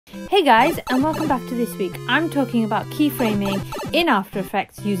Hey guys, and welcome back to This Week. I'm talking about keyframing in After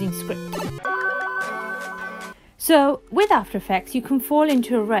Effects using script. So with After Effects you can fall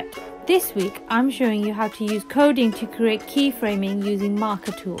into a rut. This week I'm showing you how to use coding to create keyframing using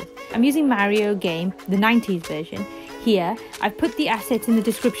marker tools. I'm using Mario game, the 90s version. Here, I've put the assets in the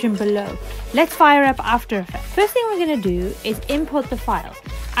description below. Let's fire up After Effects. First thing we're going to do is import the file.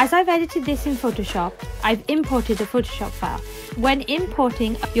 As I've edited this in Photoshop, I've imported the Photoshop file. When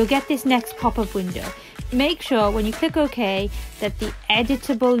importing, you'll get this next pop-up window. Make sure when you click OK that the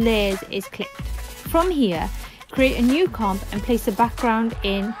editable layers is clicked. From here, create a new comp and place the background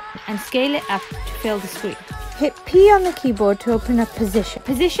in and scale it up to fill the screen. Hit P on the keyboard to open up position.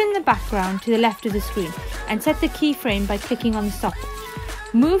 Position the background to the left of the screen and set the keyframe by clicking on the stopwatch.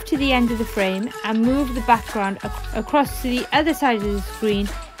 Move to the end of the frame and move the background across to the other side of the screen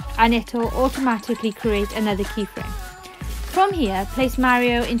and it'll automatically create another keyframe. From here, place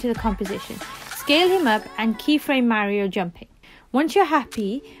Mario into the composition. Scale him up and keyframe Mario jumping. Once you're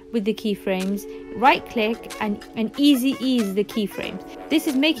happy with the keyframes, right click and easy ease the keyframes. This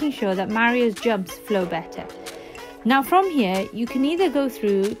is making sure that Mario's jumps flow better. Now from here, you can either go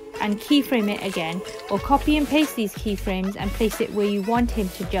through and keyframe it again or copy and paste these keyframes and place it where you want him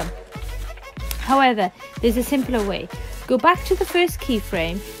to jump. However, there's a simpler way. Go back to the first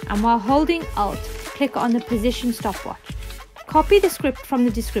keyframe and while holding Alt, click on the position stopwatch. Copy the script from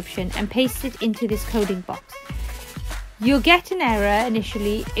the description and paste it into this coding box. You'll get an error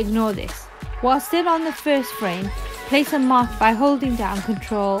initially, ignore this. While still on the first frame, place a mark by holding down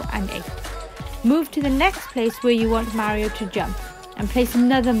Ctrl and 8. Move to the next place where you want Mario to jump and place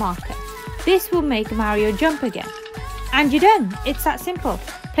another marker. This will make Mario jump again. And you're done! It's that simple.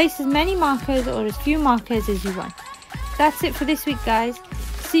 Place as many markers or as few markers as you want. That's it for this week guys.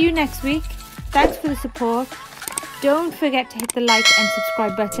 See you next week. Thanks for the support. Don't forget to hit the like and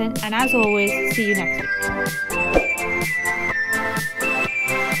subscribe button, and as always, see you next week.